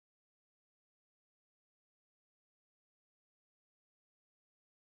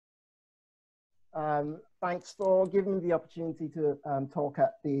Thanks for giving me the opportunity to talk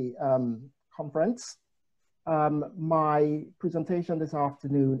at the conference. My presentation this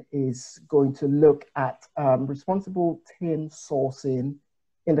afternoon is going to look at responsible tin sourcing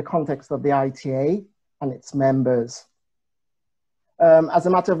in the context of the ITA and its members. As a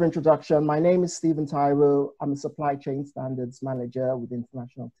matter of introduction, my name is Stephen Taiwo. I'm a supply chain standards manager with the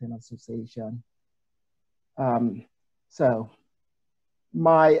International Tin Association.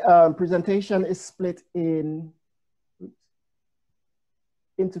 My presentation is split into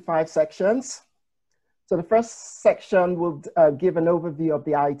 5 sections. So the first section will give an overview of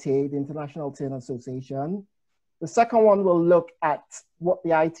the ITA, the International Tin Association. The second one will look at what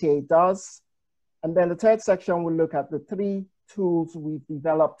the ITA does. And then the third section will look at the 3 tools we've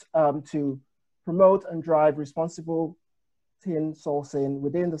developed to promote and drive responsible tin sourcing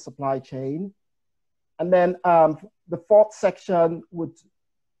within the supply chain. And then the fourth section would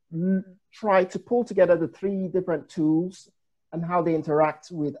try to pull together the 3 different tools and how they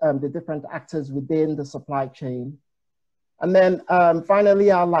interact with the different actors within the supply chain. And then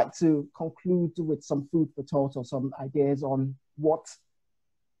finally, I'd like to conclude with some food for thought or some ideas on what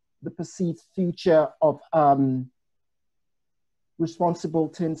the perceived future of responsible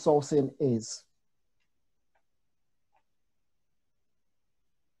tin sourcing is.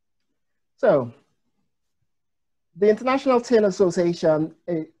 So, the International Tin Association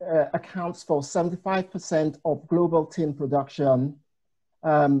accounts for 75% of global tin production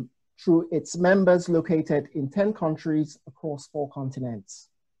through its members located in 10 countries across 4 continents.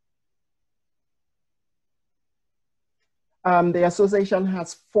 The association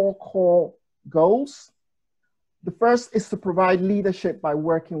has 4 core goals. The first is to provide leadership by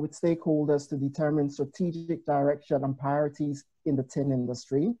working with stakeholders to determine strategic direction and priorities in the tin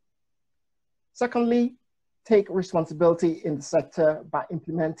industry. Secondly, take responsibility in the sector by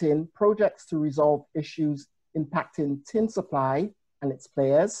implementing projects to resolve issues impacting tin supply and its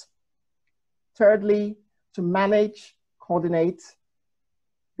players. Thirdly, to manage, coordinate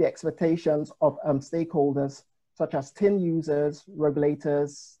the expectations of stakeholders such as tin users,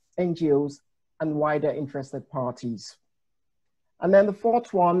 regulators, NGOs, and wider interested parties. And then the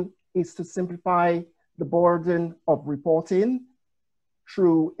fourth one is to simplify the burden of reporting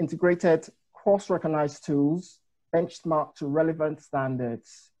through integrated cross-recognized tools benchmarked to relevant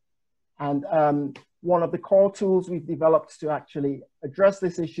standards. And one of the core tools we've developed to actually address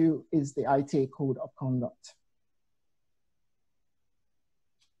this issue is the ITA Code of Conduct.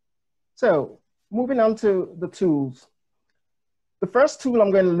 So moving on to the tools. The first tool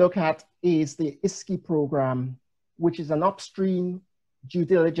I'm going to look at is the ISKI program, which is an upstream due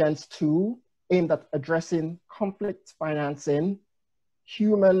diligence tool aimed at addressing conflict financing,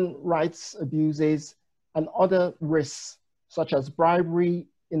 human rights abuses, and other risks, such as bribery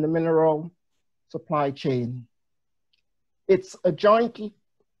in the mineral supply chain. It's a joint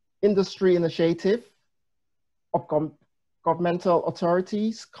industry initiative of governmental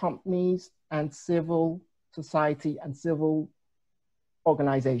authorities, companies, and civil society and civil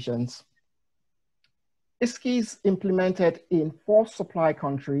organizations. ISKI is implemented in 4 supply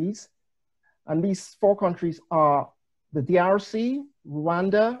countries, and these 4 countries are the DRC,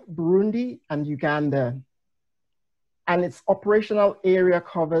 Rwanda, Burundi, and Uganda. And its operational area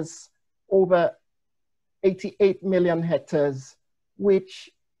covers over 88 million hectares,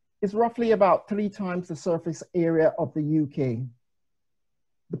 which is roughly about 3 times the surface area of the UK.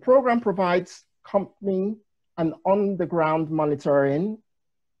 The program provides company and on-the-ground monitoring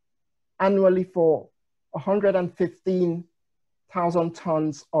annually for 115,000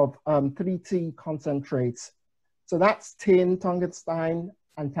 tons of 3T concentrates. So that's tin, tungsten,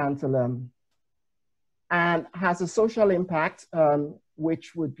 and tantalum, and has a social impact,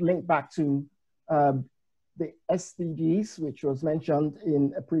 which would link back to the SDGs, which was mentioned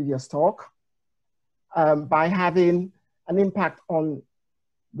in a previous talk, by having an impact on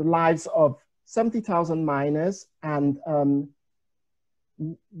the lives of 70,000 miners and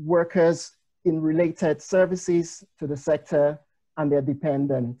workers in related services to the sector and their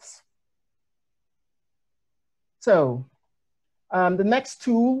dependents. So the next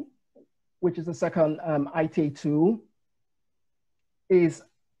tool, which is the second ITA tool, is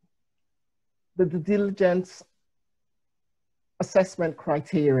the due diligence assessment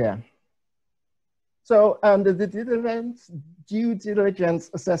criteria. So the due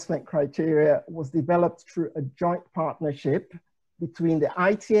diligence assessment criteria was developed through a joint partnership between the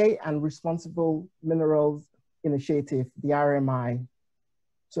ITA and Responsible Minerals Initiative, the RMI.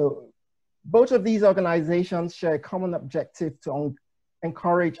 So both of these organizations share a common objective to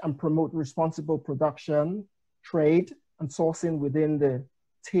encourage and promote responsible production, trade, and sourcing within the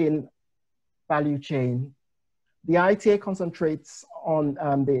tin value chain. The ITA concentrates on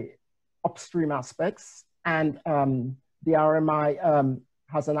the upstream aspects, and the RMI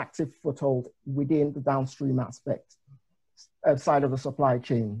has an active foothold within the downstream aspect side of the supply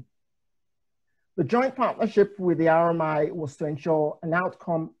chain. The joint partnership with the RMI was to ensure an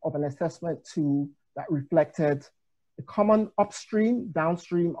outcome of an assessment tool that reflected a common upstream,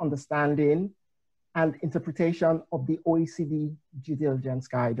 downstream understanding and interpretation of the OECD due diligence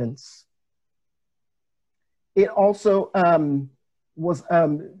guidance. It also was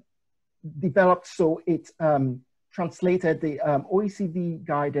developed so it translated the OECD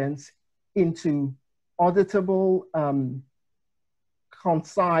guidance into auditable,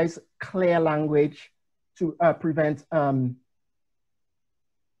 concise, clear language to prevent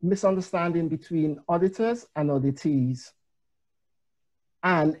misunderstanding between auditors and auditees.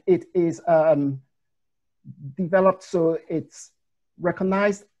 And it is developed so it's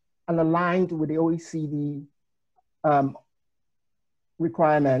recognized and aligned with the OECD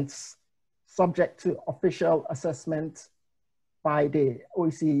requirements, subject to official assessment by the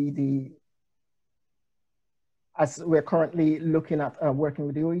OECD, as we're currently looking at working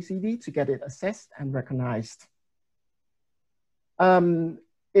with the OECD to get it assessed and recognized.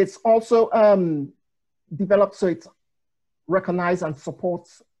 It's also developed so it's recognized and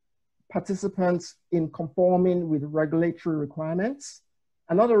supports participants in conforming with regulatory requirements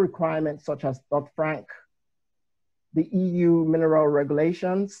and other requirements such as Dodd-Frank, the EU mineral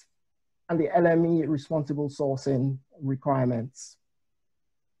regulations, and the LME responsible sourcing requirements.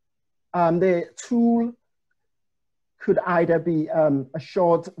 The tool could either be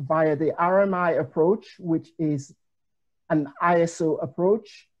assured via the RMI approach, which is an ISO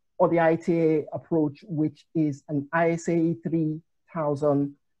approach, or the ITA approach, which is an ISA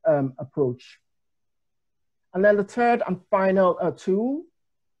 3000 approach. And then the third and final tool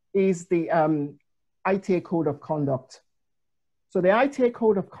is the ITA Code of Conduct. So the ITA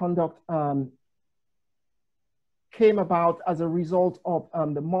Code of Conduct came about as a result of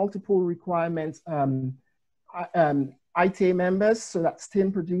the multiple requirements ITA members, so that's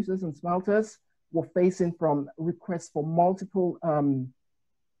tin producers and smelters, were facing from requests for multiple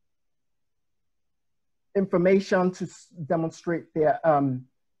information to demonstrate their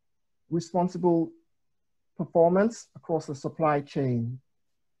responsible performance across the supply chain.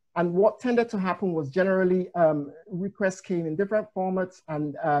 And what tended to happen was generally requests came in different formats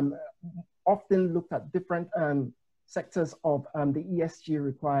and often looked at different sectors of the ESG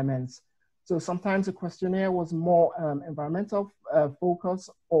requirements. So sometimes the questionnaire was more environmental focused,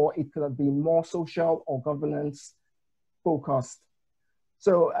 or it could have been more social or governance focused.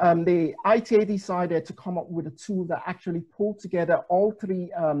 So the ITA decided to come up with a tool that actually pulled together all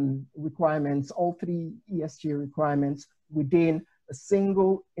three requirements, all three ESG requirements within a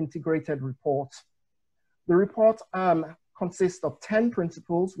single integrated report. The report consists of 10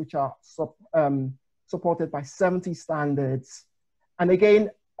 principles, which are supported by 70 standards. And again,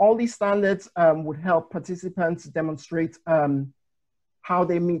 all these standards would help participants demonstrate how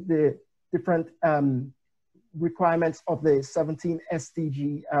they meet the different requirements of the 17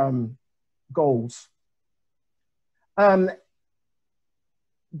 SDG goals.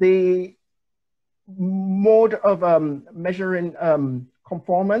 The mode of measuring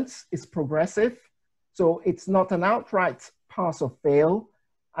conformance is progressive, so it's not an outright pass or fail.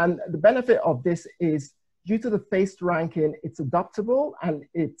 And the benefit of this is, due to the phased ranking, it's adaptable and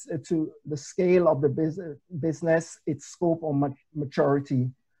it's to the scale of the business, its scope or maturity.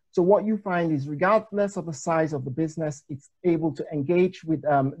 So what you find is, regardless of the size of the business, it's able to engage with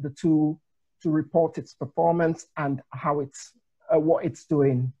the tool to report its performance and how it's, what it's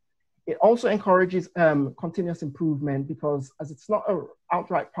doing. It also encourages continuous improvement, because as it's not an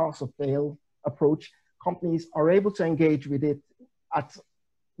outright pass or fail approach, companies are able to engage with it at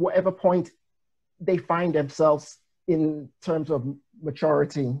whatever point they find themselves in terms of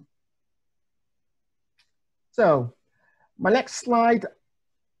maturity. So my next slide,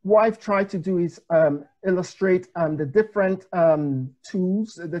 what I've tried to do is illustrate the different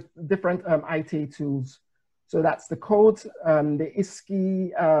tools, the different ITA tools. So that's the code, the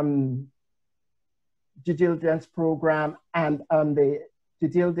ISKI due diligence program, and the due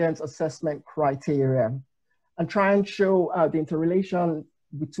diligence assessment criteria, and try and show the interrelation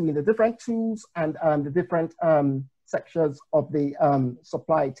between the different tools and the different sections of the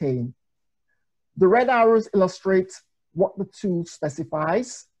supply chain. The red arrows illustrate what the tool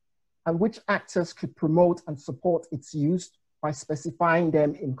specifies and which actors could promote and support its use by specifying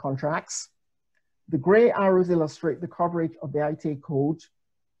them in contracts. The gray arrows illustrate the coverage of the ITA code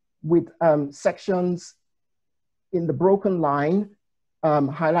with sections in the broken line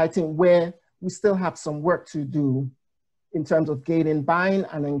highlighting where we still have some work to do in terms of gaining buying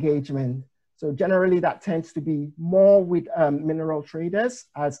and engagement. So generally that tends to be more with mineral traders,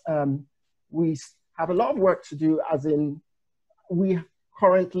 as we have a lot of work to do, as in we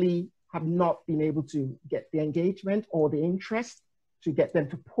currently have not been able to get the engagement or the interest to get them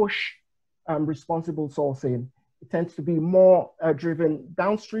to push responsible sourcing. It tends to be more driven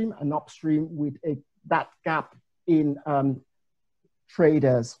downstream and upstream with that gap in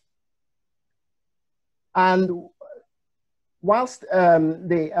traders. And whilst and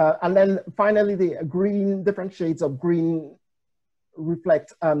then finally the green, different shades of green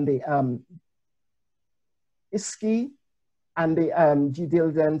reflect the ISKI and the due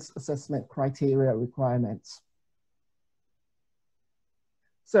diligence assessment criteria requirements.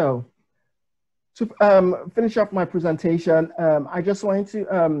 So to finish up my presentation, I just wanted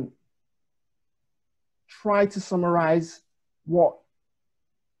to try to summarize what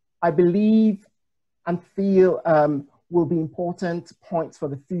I believe and feel will be important points for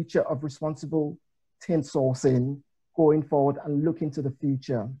the future of responsible tin sourcing going forward and look into the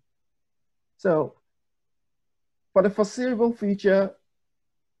future. So for the foreseeable future,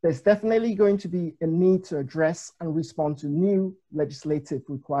 there's definitely going to be a need to address and respond to new legislative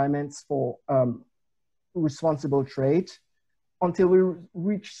requirements for responsible trade until we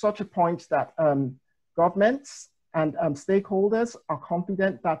reach such a point that governments and stakeholders are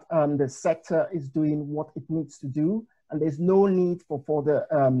confident that the sector is doing what it needs to do, and there's no need for further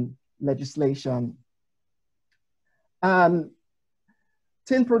legislation.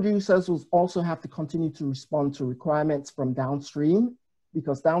 Tin producers will also have to continue to respond to requirements from downstream,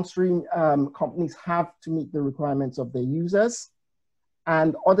 because downstream companies have to meet the requirements of their users,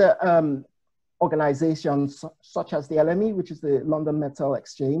 and other organizations such as the LME, which is the London Metal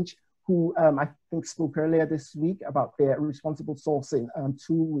Exchange, who I think spoke earlier this week about their responsible sourcing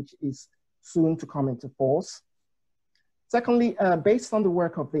tool, which is soon to come into force. Secondly, based on the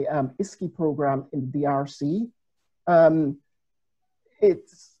work of the ISKI program in the DRC,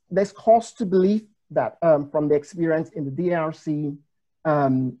 there's cause to believe that from the experience in the DRC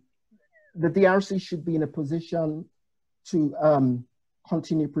should be in a position to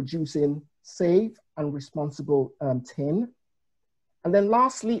continue producing safe and responsible tin. And then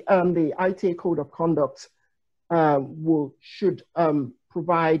lastly, the ITA Code of Conduct should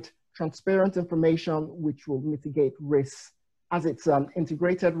provide transparent information which will mitigate risks, as it's an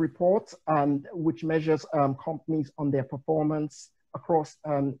integrated report which measures companies on their performance across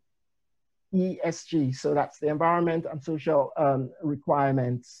ESG, so that's the environment and social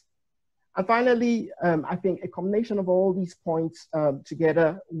requirements. And finally, I think a combination of all these points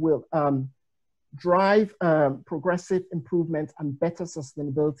together will drive progressive improvement and better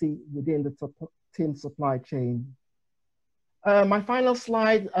sustainability within the tin supply chain. My final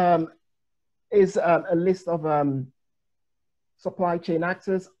slide is a list of supply chain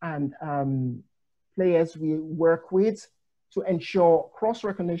actors and players we work with to ensure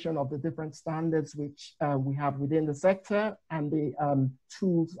cross-recognition of the different standards which we have within the sector and the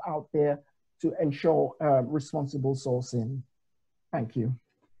tools out there to ensure responsible sourcing. Thank you.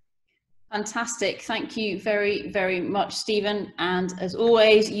 Fantastic. Thank you very, very much, Stephen. And as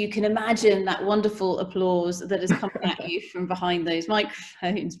always, you can imagine that wonderful applause that is coming at you from behind those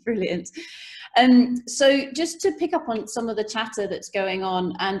microphones. Brilliant. So just to pick up on some of the chatter that's going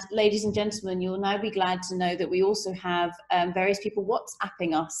on, and ladies and gentlemen, you'll now be glad to know that we also have various people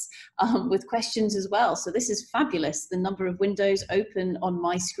WhatsApping us with questions as well. So this is fabulous. The number of windows open on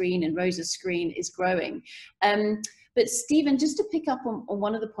my screen and Rosa's screen is growing. But Stephen, just to pick up on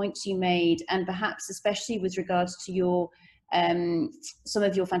one of the points you made, and perhaps especially with regards to your some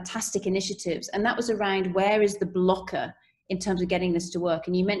of your fantastic initiatives, and that was around where is the blocker in terms of getting this to work.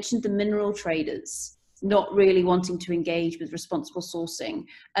 And you mentioned the mineral traders not really wanting to engage with responsible sourcing.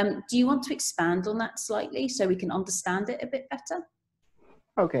 Do you want to expand on that slightly so we can understand it a bit better?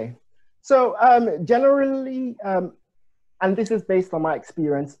 Okay. So generally, and this is based on my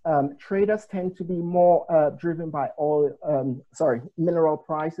experience, traders tend to be more driven by mineral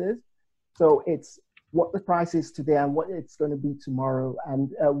prices. So it's what the price is today and what it's going to be tomorrow,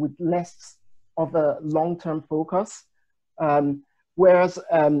 and with less of a long-term focus. Whereas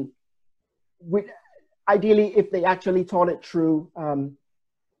ideally, if they actually thought it through,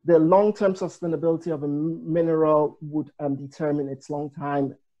 the long-term sustainability of a mineral would determine its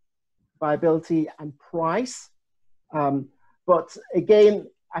long-time viability and price. But again,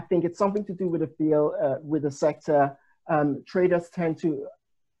 I think it's something to do with the field, with the sector. Traders tend to,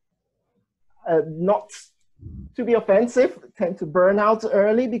 not to be offensive, tend to burn out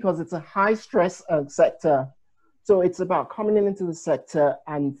early because it's a high stress sector. So it's about coming into the sector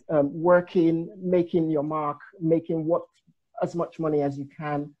and working, making your mark, making as much money as you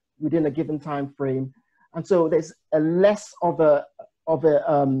can within a given time frame. And so there's a less of a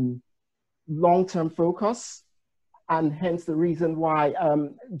long-term focus, and hence the reason why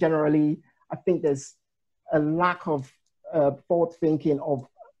generally I think there's a lack of forward thinking of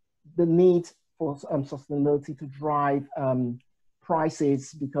the need for sustainability to drive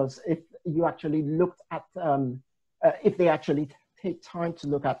prices, because if you actually looked at, if they actually take time to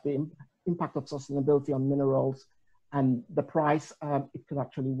look at the impact of sustainability on minerals and the price, it could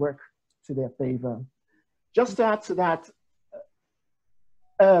actually work to their favor. Just to add to that,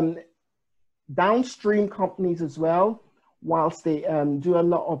 downstream companies as well, whilst they do a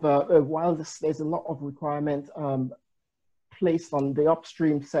lot of, while there's a lot of requirement placed on the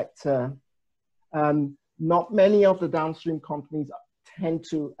upstream sector, not many of the downstream companies tend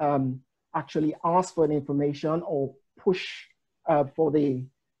to actually ask for the information or push for the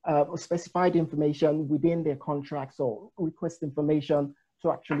specified information within their contracts, or request information to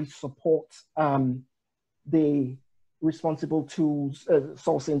actually support the responsible tools,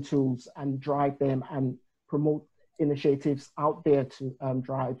 sourcing tools, and drive them and promote initiatives out there to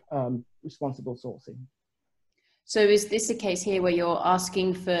drive responsible sourcing. So is this a case here where you're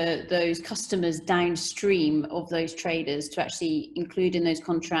asking for those customers downstream of those traders to actually include in those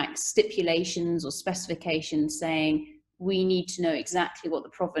contracts stipulations or specifications saying, we need to know exactly what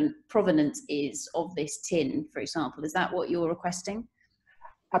the provenance is of this tin, for example? Is that what you're requesting?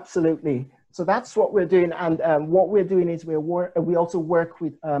 Absolutely. So that's what we're doing. And what we're doing is we also work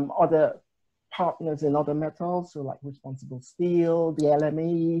with other partners in other metals, so like Responsible Steel, the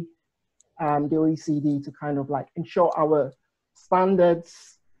LME, the OECD, to kind of like ensure our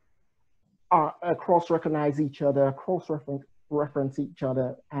standards are cross-recognize each other, cross-reference each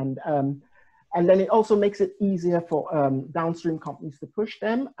other. And then it also makes it easier for downstream companies to push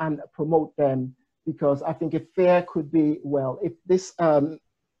them and promote them, because I think a fear could be, well, if this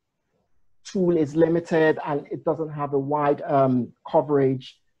tool is limited and it doesn't have a wide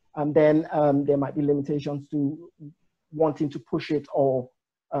coverage, then there might be limitations to wanting to push it or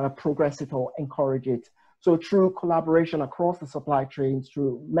progress it or encourage it. So through collaboration across the supply chains,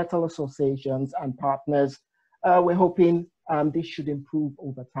 through metal associations and partners, we're hoping this should improve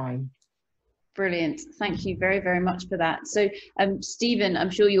over time. Brilliant. Thank you very, very much for that. So Stephen, I'm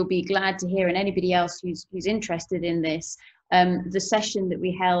sure you'll be glad to hear, and anybody else who's interested in this, the session that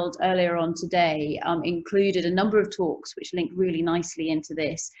we held earlier on today included a number of talks which link really nicely into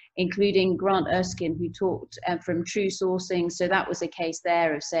this, including Grant Erskine, who talked from True Sourcing. So that was a case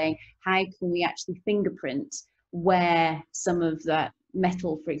there of saying, how can we actually fingerprint where some of that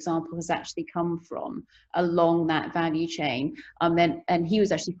metal, for example, has actually come from along that value chain. And he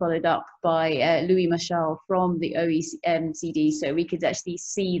was actually followed up by Louis Machal from the OECD, so we could actually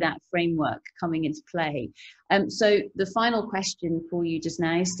see that framework coming into play. So the final question for you just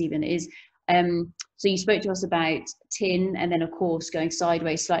now, Stephen, is so you spoke to us about tin, and then of course going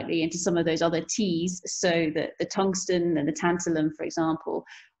sideways slightly into some of those other Ts, so the tungsten and the tantalum, for example.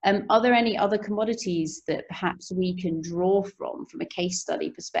 Are there any other commodities that perhaps we can draw from a case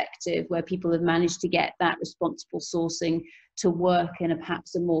study perspective, where people have managed to get that responsible sourcing to work in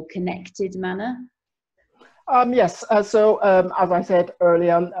perhaps a more connected manner? Yes, so as I said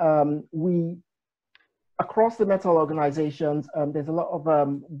earlier, we, across the metal organizations, there's a lot of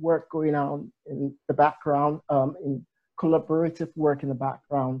work going on in the background, in collaborative work in the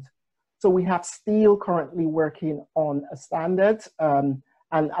background. So we have steel currently working on a standard,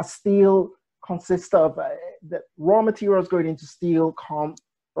 and a steel consists of the raw materials going into steel come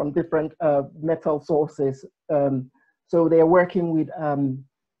from different metal sources. So they are working with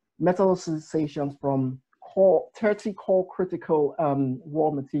metal associations from 30 core critical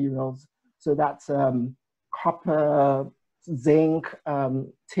raw materials. So that's copper, zinc,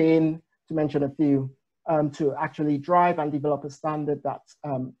 tin, to mention a few, to actually drive and develop a standard that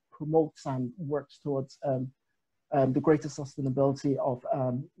promotes and works towards the greater sustainability of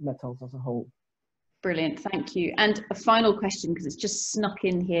metals as a whole. Brilliant, thank you. And a final question, because it's just snuck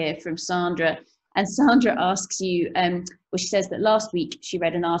in here from Sandra. And Sandra asks you, well, she says that last week she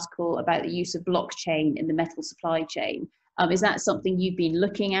read an article about the use of blockchain in the metal supply chain. Is that something you've been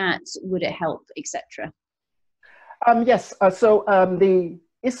looking at? Would it help, etc.? Yes, so the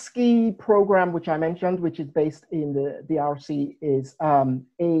ISKI program, which I mentioned, which is based in the DRC, is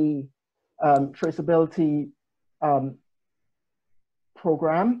a traceability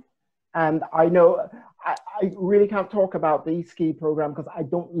program. And I know I really can't talk about the ISKI program because I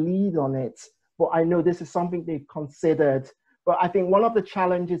don't lead on it, but I know this is something they've considered But I think one of the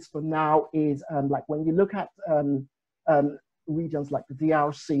challenges for now is like when you look at regions like the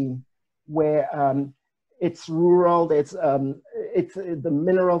DRC, where it's rural, it's the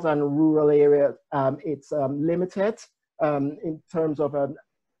minerals and rural area, it's limited in terms of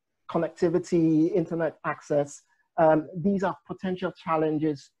connectivity, internet access. These are potential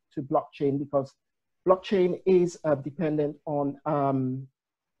challenges to blockchain because blockchain is dependent on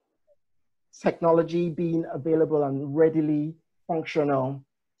technology being available and readily functional.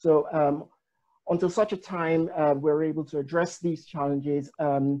 So until such a time we're able to address these challenges,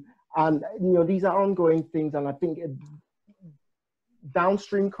 and these are ongoing things, and I think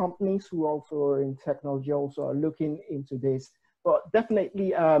downstream companies who also are in technology also are looking into this. But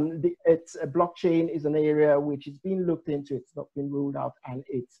definitely blockchain is an area which is being looked into, it's not been ruled out, and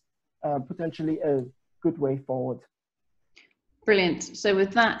it's potentially a good way forward. Brilliant. So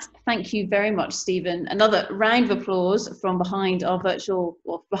with that, thank you very much, Stephen. Another round of applause from behind our virtual,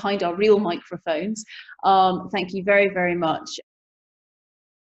 or behind our real microphones. Thank you very, very much.